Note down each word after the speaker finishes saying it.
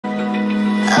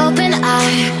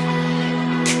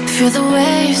I feel the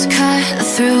waves cut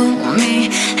through me,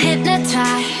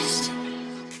 hypnotized.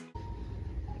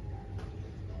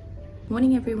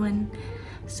 Morning everyone.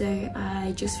 So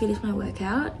I just finished my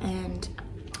workout and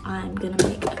I'm gonna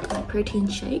make a protein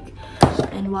shake,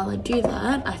 and while I do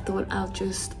that I thought I'll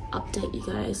just update you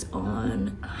guys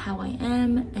on how I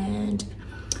am and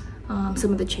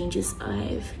some of the changes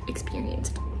I've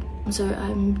experienced. So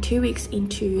I'm 2 weeks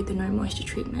into the no moisture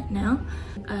treatment now.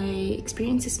 I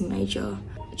experienced this major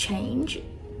change.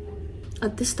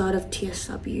 At the start of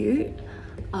TSW,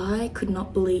 I could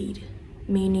not bleed,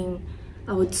 meaning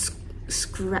I would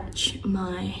scratch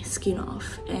my skin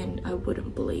off and I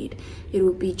wouldn't bleed. It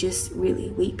would be just really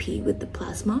weepy with the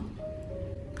plasma,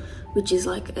 which is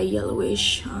like a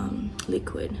yellowish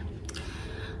liquid.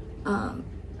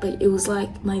 But it was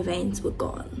like my veins were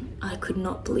gone. I could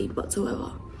not bleed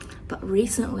whatsoever. But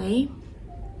recently,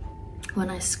 when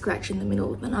I scratch in the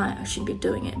middle of the night, I shouldn't be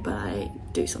doing it, but I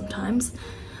do sometimes,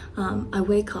 I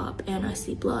wake up and I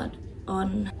see blood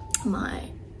on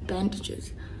my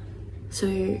bandages.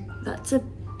 So that's a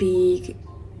big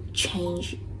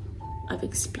change I've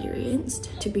experienced.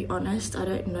 To be honest, I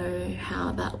don't know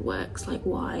how that works, like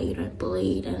why you don't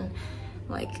bleed and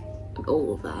like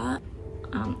all of that.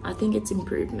 I think it's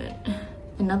improvement.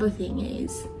 Another thing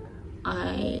is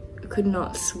I could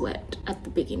not sweat at the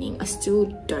beginning. I still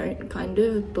don't, kind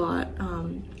of, but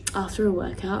after a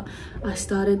workout I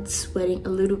started sweating a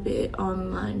little bit on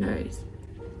my nose,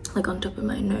 like on top of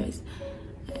my nose.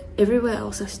 Everywhere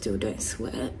else I still don't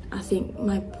sweat. I think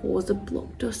my pores are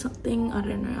blocked or something. I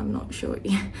don't know, I'm not sure.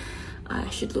 I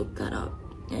should look that up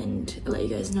and let you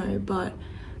guys know, but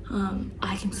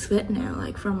I can sweat now,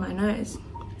 like from my nose,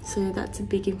 so that's a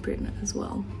big improvement as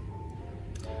well.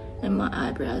 And my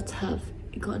eyebrows have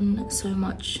gotten so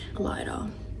much lighter,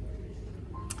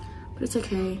 but it's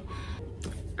okay.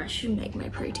 I should make my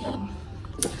protein.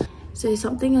 So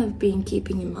something I've been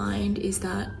keeping in mind is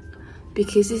that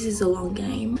because this is a long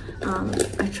game,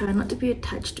 I try not to be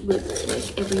attached with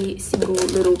like every single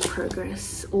little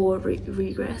progress or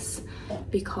regress,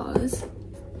 because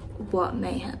what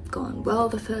may have gone well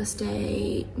the first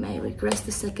day may regress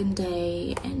the second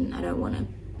day, and I don't want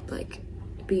to like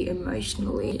be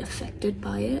emotionally affected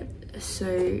by it.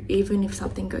 So even if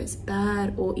something goes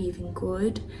bad or even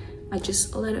good, I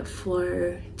just let it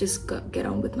flow, just get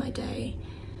on with my day.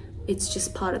 It's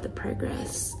just part of the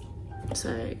progress.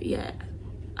 So yeah,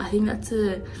 I think that's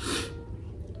a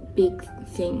big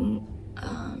thing,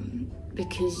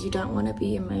 because you don't want to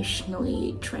be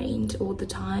emotionally drained all the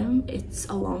time. It's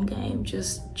a long game,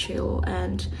 just chill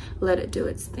and let it do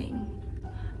its thing.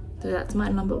 So that's my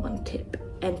 #1 tip,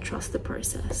 and trust the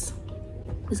process,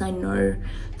 because I know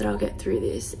that I'll get through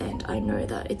this and I know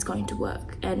that it's going to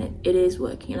work, and it is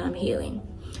working and I'm healing.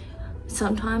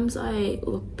 Sometimes I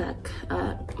look back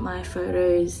at my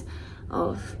photos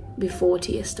of before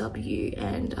TSW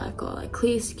and I've got like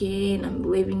clear skin, I'm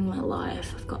living my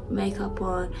life, I've got makeup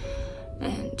on,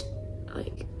 and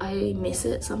like I miss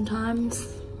it sometimes,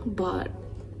 but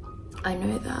I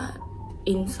know that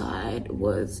inside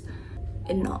was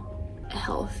not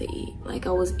healthy. Like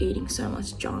I was eating so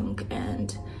much junk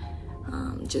and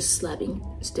just slapping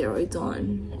steroids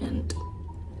on, and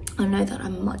I know that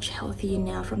I'm much healthier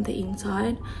now from the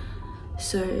inside,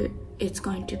 so it's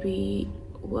going to be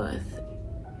worth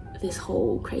this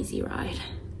whole crazy ride.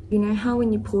 You know how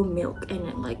when you pour milk and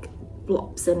it like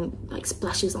blops and like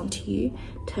splashes onto you?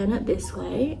 Turn it this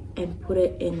way and put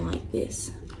it in like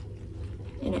this,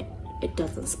 and it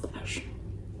doesn't splash.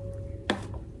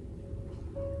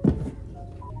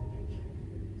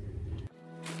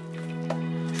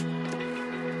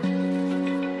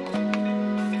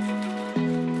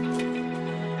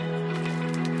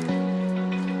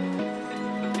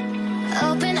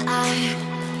 Open eye,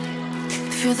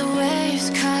 feel the waves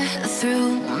cut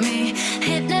through me,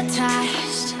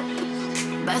 hypnotized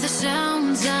by the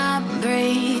sounds I'm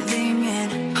breathing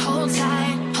in. Hold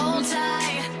tight, hold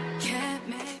tight, can't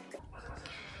make...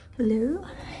 Hello.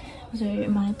 So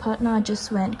my partner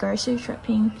just went grocery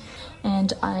shopping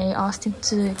and I asked him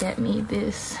to get me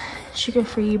this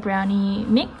sugar-free brownie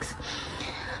mix.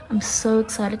 I'm so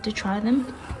excited to try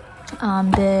them.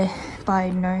 They're by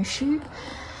No Shoe.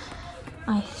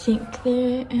 I think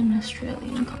they're an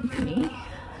Australian company.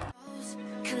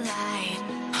 Collide.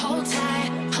 Hold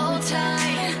tight, hold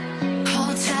tight,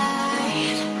 hold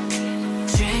tight.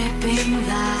 Dripping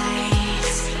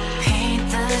lights paint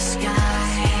the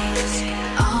skies,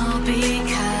 all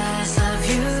because of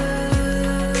you.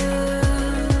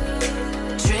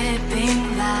 Dripping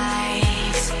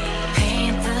lights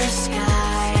paint the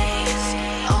skies,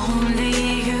 only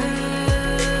you.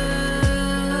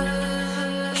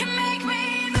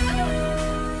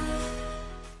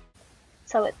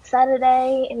 So it's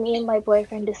Saturday and me and my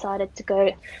boyfriend decided to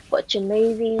go watch a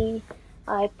movie.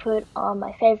 I put on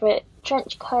my favourite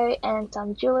trench coat and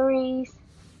some jewellery.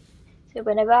 So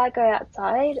whenever I go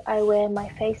outside, I wear my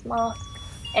face mask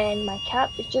and my cap.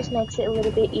 It just makes it a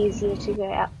little bit easier to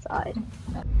go outside.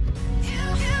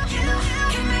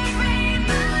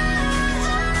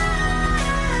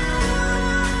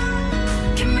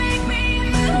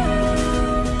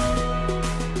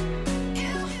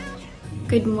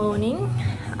 Good morning.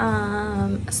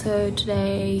 So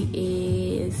today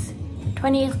is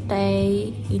 20th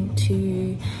day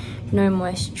into no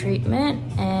moist treatment,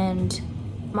 and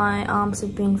my arms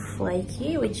have been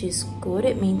flaky, which is good.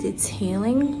 It means it's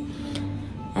healing,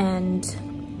 and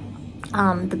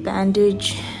the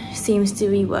bandage seems to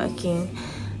be working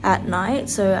at night,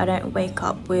 so I don't wake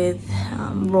up with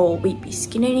raw weepy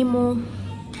skin anymore.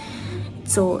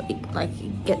 So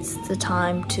it gets the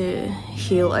time to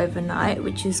heal overnight,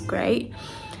 which is great.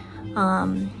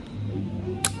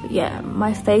 Yeah,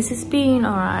 my face has been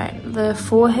alright. The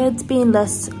forehead's been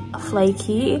less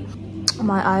flaky.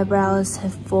 My eyebrows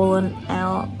have fallen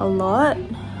out a lot,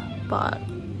 but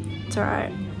it's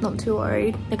alright, not too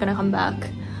worried. They're gonna come back.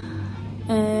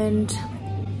 And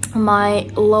my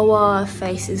lower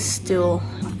face is still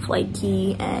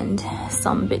flaky and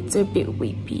some bits are a bit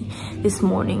weepy. This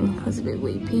morning was a bit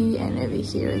weepy, and over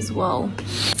here as well.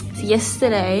 So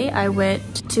yesterday I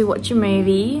went to watch a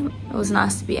movie. It was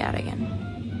nice to be out again.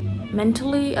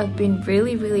 Mentally, I've been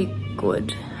really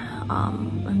good.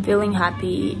 I'm feeling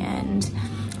happy and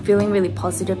feeling really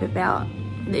positive about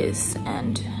this,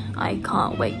 and I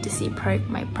can't wait to see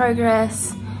my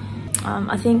progress.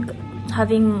 I think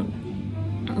having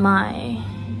my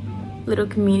little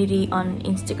community on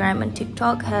Instagram and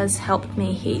TikTok has helped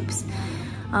me heaps.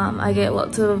 I get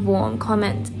lots of warm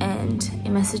comments and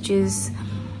messages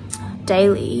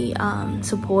daily,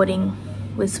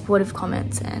 with supportive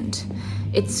comments, and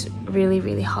it's really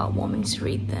heartwarming to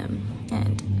read them.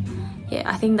 And yeah,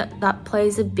 I think that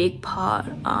plays a big part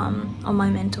on my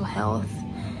mental health,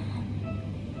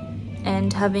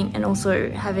 and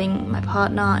also having my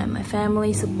partner and my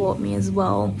family support me as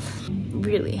well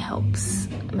really helps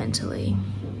mentally.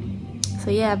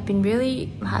 So yeah, I've been really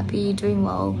happy, doing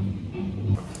well.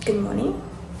 Good morning.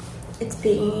 It's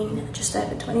been just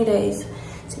over 20 days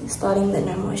since starting the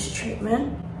no moisture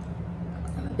treatment.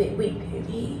 I'm a bit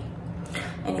weepy.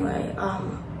 Anyway,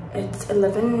 it's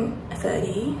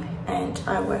 11:30 and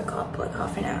I woke up like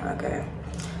half an hour ago.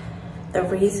 The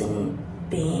reason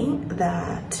being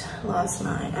that last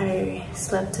night I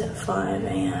slept at 5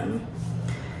 AM.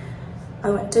 I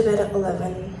went to bed at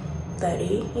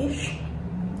 11:30ish,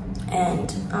 and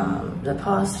the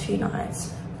past few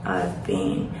nights I've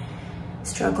been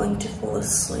struggling to fall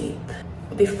asleep.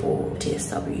 Before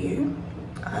TSW,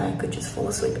 I could just fall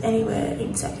asleep anywhere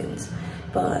in seconds,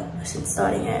 but since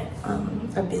starting it,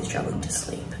 I've been struggling to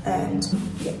sleep. And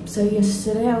yeah, so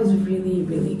yesterday I was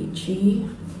really itchy.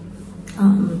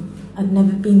 I've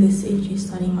never been this itchy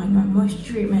starting my no moisture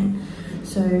treatment,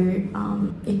 so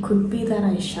it could be that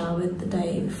I showered the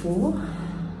day before,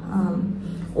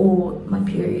 or my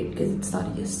period, because it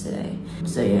started yesterday.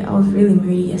 So yeah, I was really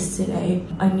moody yesterday.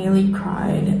 I nearly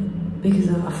cried because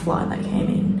of a fly that came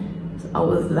in. So I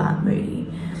was that moody.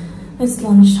 It's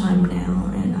lunchtime now,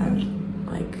 and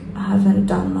I haven't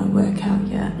done my workout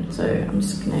yet, so I'm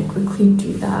just gonna quickly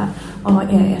do that. Oh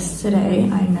yeah, yesterday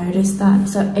I noticed that,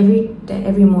 so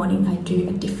every morning I do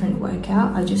a different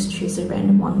workout. I just choose a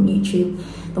random one on YouTube,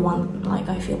 the one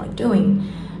I feel like doing.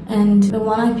 And the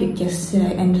one I picked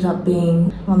yesterday ended up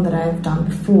being one that I've done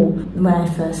before when I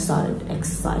first started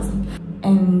exercising.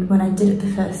 And when I did it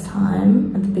the first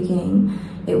time at the beginning,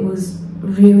 it was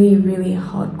really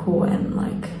hardcore, and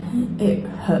it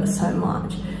hurt so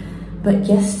much. But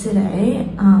yesterday,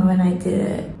 when I did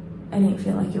it, I didn't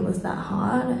feel like it was that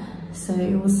hard. So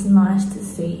it was nice to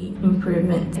see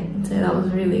improvement. So that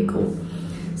was really cool.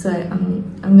 So I'm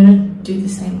gonna do the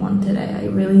same one today. I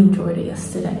really enjoyed it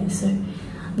yesterday, so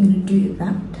I'm gonna do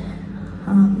that.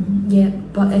 Yeah,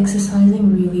 but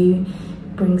exercising really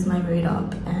brings my mood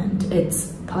up, and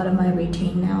it's part of my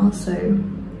routine now, so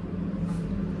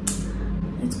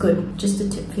it's good. Just a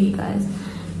tip for you guys.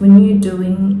 When you're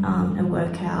doing a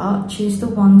workout, choose the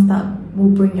ones that will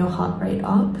bring your heart rate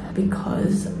up,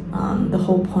 because the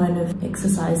whole point of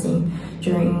exercising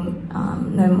during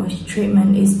no moisture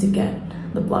treatment is to get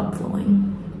the blood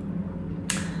flowing.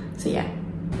 So yeah.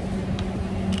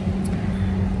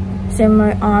 So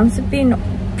my arms have been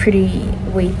pretty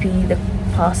weepy the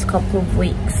past couple of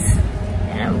weeks,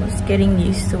 and I was getting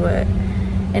used to it,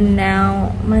 and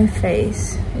now my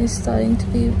face is starting to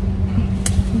be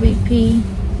weepy.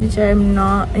 which I'm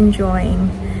not enjoying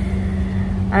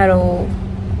at all.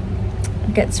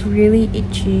 It gets really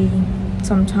itchy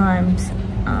sometimes,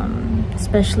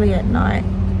 especially at night.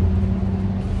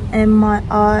 And my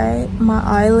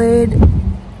eyelid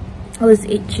was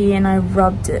itchy and I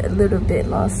rubbed it a little bit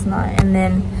last night, and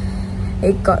then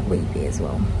it got weepy as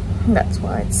well. That's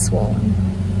why it's swollen.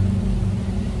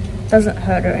 Doesn't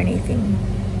hurt or anything.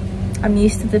 I'm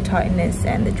used to the tightness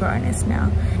and the dryness now.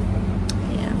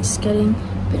 Yeah, I'm just getting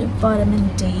a bit of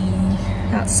vitamin D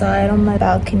outside on my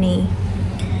balcony.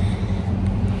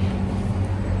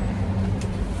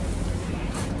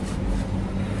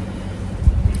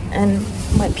 And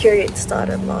my period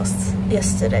started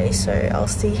yesterday, so I'll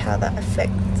see how that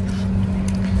affects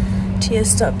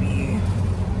TSW.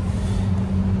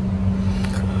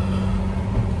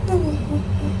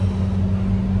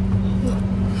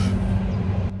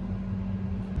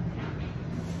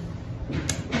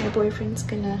 My boyfriend's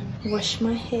gonna wash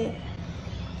my hair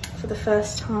for the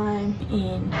first time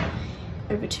in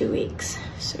over 2 weeks.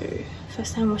 So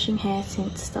first time washing hair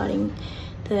since starting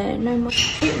the no more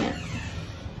treatment.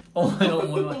 思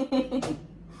います。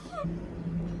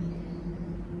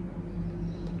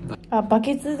あ、バ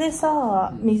ケツで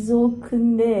さ、水を汲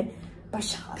んでバ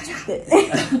シャーって。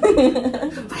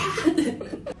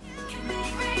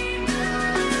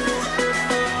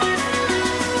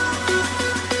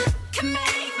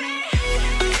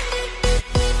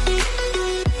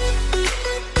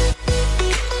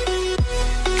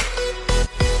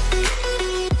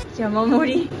じゃあ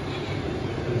守り。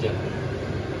じゃあ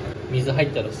水入っ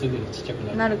たらすぐにちっちゃく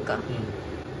なる。なるか。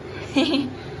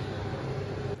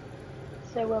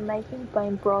So we're making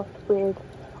bone broth with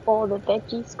all the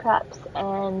veggie scraps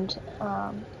and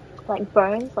like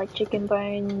bones, like chicken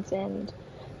bones and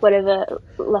whatever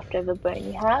leftover bone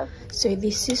you have. So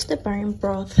this is the bone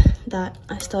broth that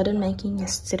I started making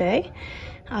yesterday.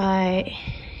 I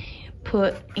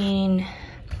put in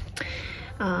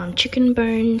chicken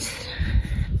bones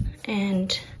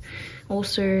and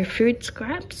also food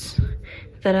scraps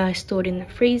that I stored in the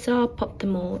freezer, popped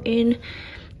them all in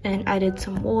and added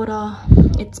some water.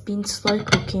 It's been slow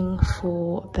cooking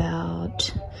for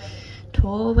about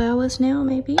 12 hours now,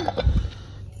 maybe.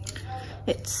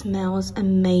 It smells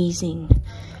amazing.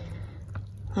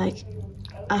 Like,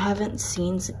 I haven't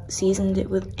seasoned it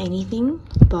with anything,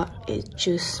 but it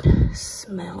just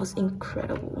smells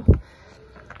incredible.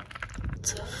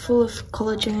 It's full of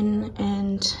collagen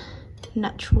and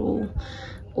natural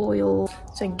oil.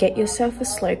 So get yourself a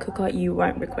slow cooker, you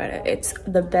won't regret it. It's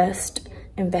the best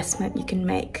investment you can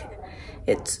make.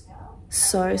 It's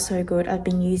so good. I've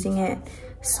been using it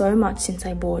so much since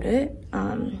I bought it.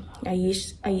 I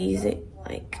use it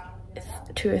like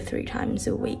 2 or 3 times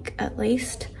a week at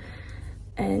least,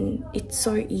 and it's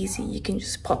so easy. You can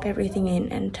just pop everything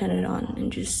in and turn it on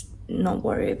and just not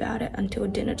worry about it until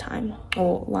dinner time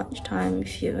or lunchtime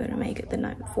if you're gonna make it the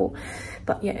night before.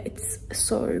 But yeah, it's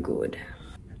so good.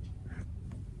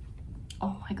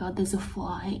 Oh my god, there's a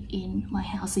fly in my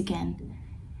house again.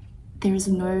 There is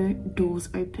no doors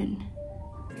open.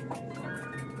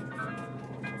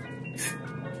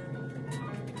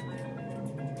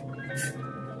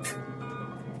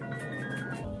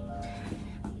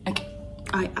 Okay,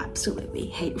 I absolutely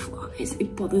hate flies.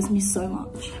 It bothers me so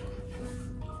much.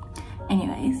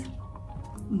 Anyways,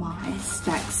 my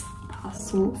stacks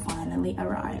parcel finally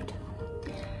arrived.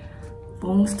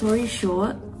 Long story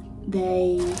short,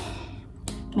 they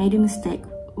made a mistake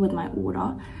with my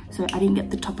order, so I didn't get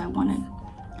the top I wanted,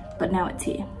 but now it's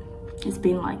here. It's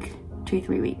been like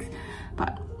 2-3 weeks,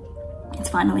 but it's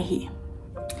finally here.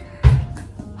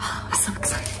 I'm so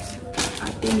excited.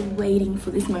 I've been waiting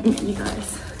for this moment, you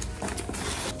guys.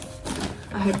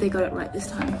 I hope they got it right this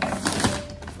time.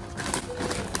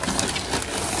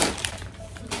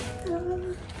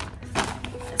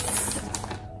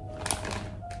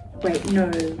 Wait, no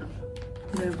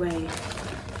way.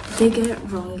 Did they get it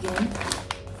wrong again?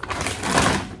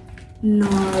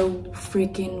 No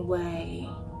freaking way.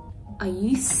 Are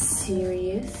you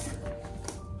serious?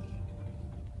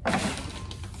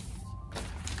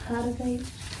 How do they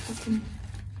fucking...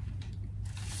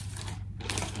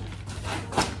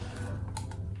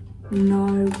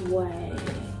 No way.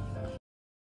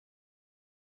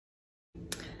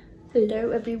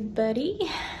 Hello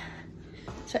everybody.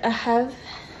 So I have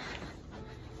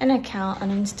an account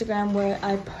on Instagram where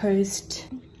I post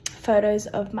photos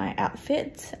of my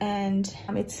outfits, and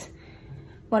it's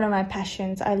one of my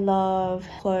passions. I love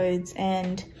clothes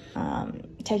and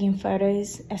taking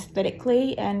photos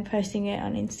aesthetically and posting it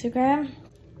on Instagram.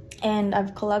 And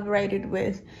I've collaborated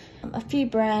with a few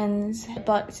brands,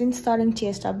 but since starting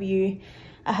TSW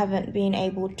I haven't been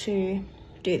able to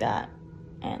do that,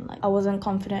 and like I wasn't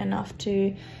confident enough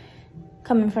to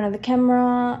come in front of the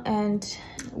camera and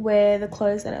wear the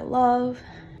clothes that I love.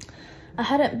 I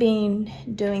hadn't been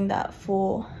doing that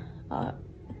for a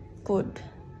good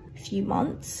few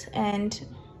months and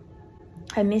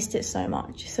I missed it so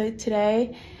much. So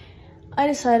today I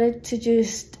decided to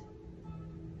just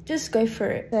go for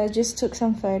it. So I just took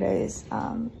some photos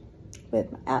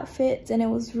with my outfits and it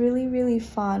was really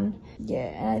fun. Yeah,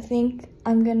 and I think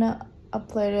I'm gonna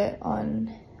upload it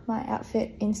on my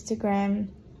outfit Instagram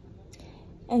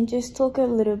and just talk a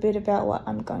little bit about what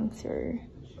I'm going through.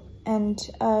 And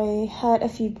I had a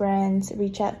few brands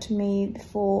reach out to me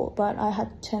before, but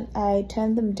I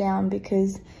turned them down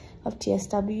because of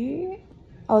TSW.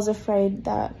 I was afraid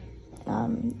that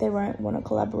they won't want to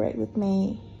collaborate with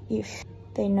me if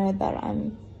they know that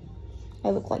I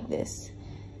look like this.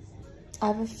 I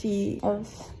have a few of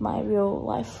my real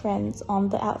life friends on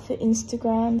the outfit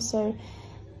Instagram, so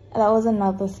that was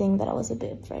another thing that I was a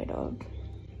bit afraid of,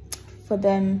 for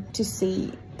them to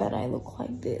see that I look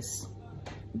like this.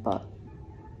 But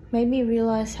made me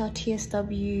realize how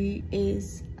TSW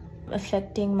is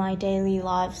affecting my daily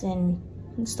lives and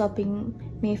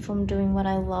stopping me from doing what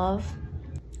I love.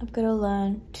 I've got to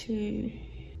learn to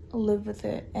live with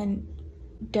it and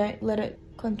don't let it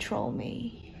control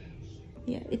me.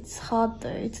 Yeah, it's hard though,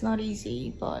 it's not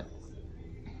easy, but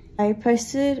I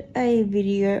posted a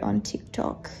video on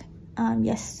TikTok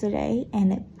yesterday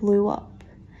and it blew up.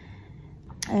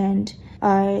 And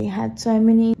I had so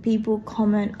many people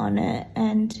comment on it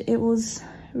and it was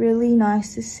really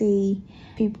nice to see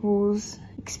people's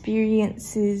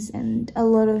experiences, and a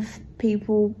lot of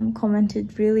people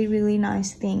commented really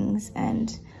nice things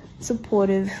and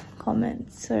supportive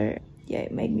comments. So yeah,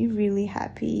 it made me really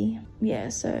happy. Yeah,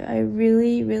 so I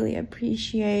really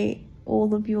appreciate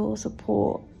all of your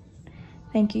support.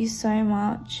 Thank you so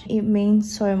much. It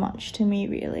means so much to me,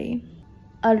 really.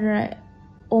 I don't know,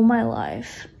 all my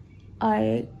life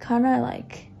I kind of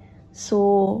like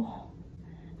saw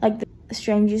like the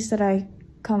strangers that I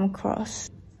come across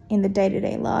in the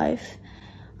day-to-day life.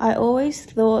 I always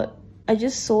thought, I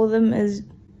just saw them as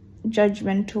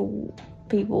judgmental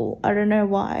people. I don't know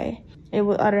why. It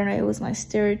was my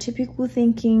stereotypical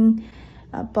thinking,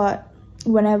 but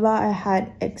whenever I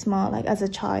had eczema, like as a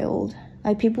child,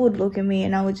 like people would look at me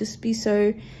and I would just be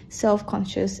so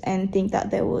self-conscious and think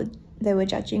that they were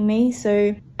judging me.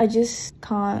 So I just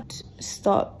can't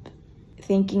stop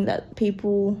thinking that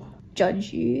people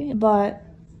judge you. But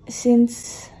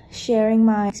since sharing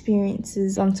my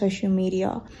experiences on social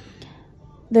media,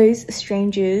 those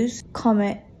strangers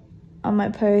comment on my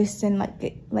posts and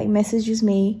like messages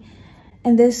me,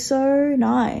 and they're so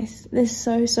nice. They're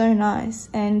so nice.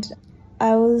 And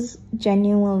I was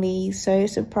genuinely so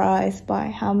surprised by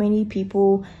how many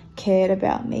people cared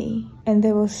about me, and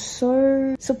they were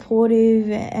so supportive,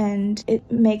 and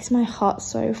it makes my heart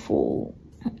so full.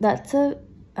 That's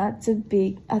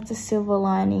a silver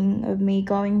lining of me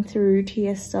going through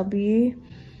TSW.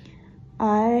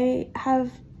 I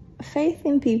have faith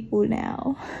in people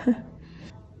now.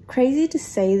 Crazy to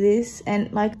say this,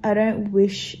 and like I don't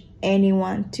wish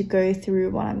anyone to go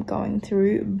through what I'm going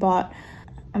through, but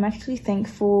I'm actually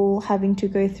thankful having to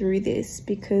go through this,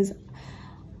 because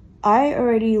I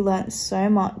already learned so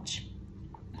much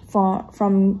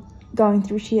from going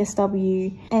through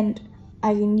TSW, and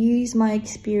I can use my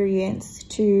experience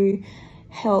to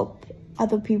help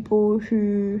other people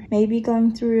who may be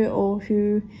going through it or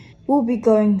who will be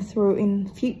going through in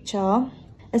future,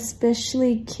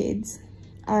 especially kids.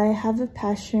 I have a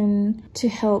passion to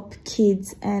help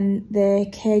kids and their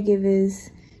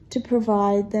caregivers, to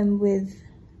provide them with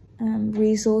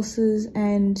resources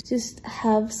and just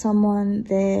have someone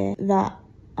there that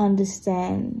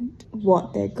understand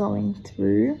what they're going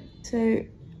through. So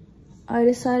I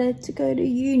decided to go to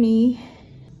uni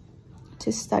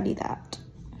to study that.